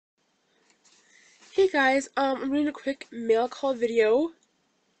Guys, I'm doing a quick mail call video.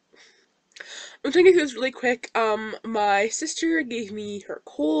 I'm trying to get through this really quick. My sister gave me her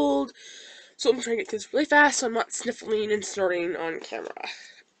cold, so I'm trying to get through this really fast so I'm not sniffling and snorting on camera.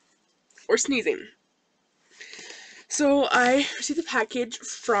 Or sneezing. So I received a package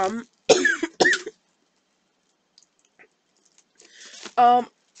from her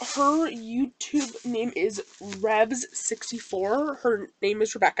YouTube name is rebs64. Her name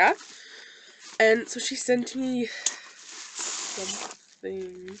is Rebecca. And so she sent me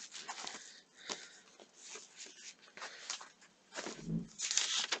something.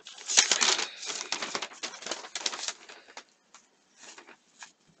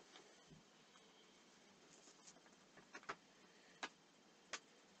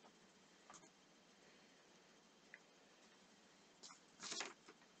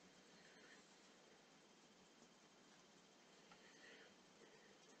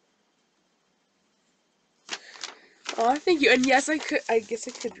 Oh, thank you. And yes, I guess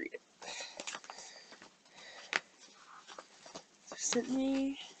I could read it. So sent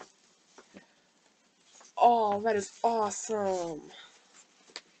me. Oh, that is awesome.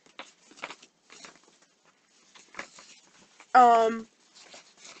 Okay,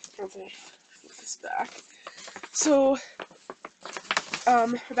 put this back. So,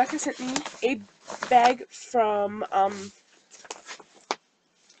 Rebecca sent me a bag from,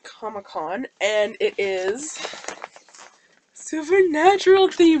 Comic-Con, and it is supernatural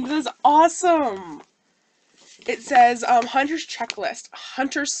themed. This is awesome. It says, Hunter's Checklist,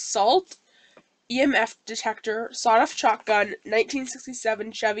 Hunter's Salt, EMF detector, sawed-off shotgun,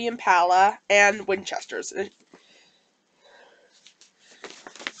 1967 Chevy Impala, and Winchesters.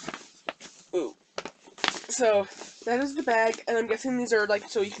 Ooh. So, that is the bag, and I'm guessing these are, like,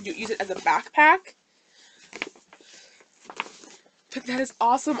 so you can use it as a backpack. But that is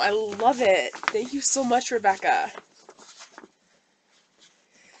awesome. I love it. Thank you so much, Rebecca.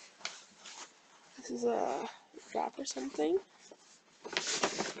 This is a wrap or something.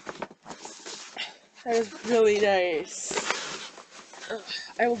 That is really nice. Ugh,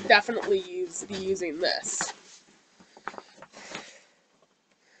 I will definitely be using this.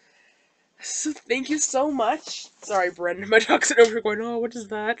 So thank you so much. Sorry, Brendan. My dog's sitting over here going, oh, what is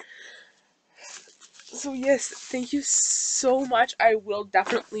that? So yes, thank you so much. I will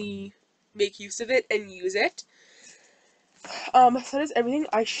definitely make use of it and use it. So that is everything.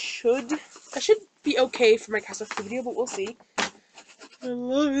 I should be okay for my cast off video, but we'll see. I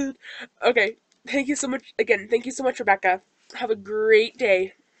love it. Okay, thank you so much again. Thank you so much, Rebecca. Have a great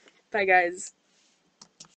day. Bye, guys.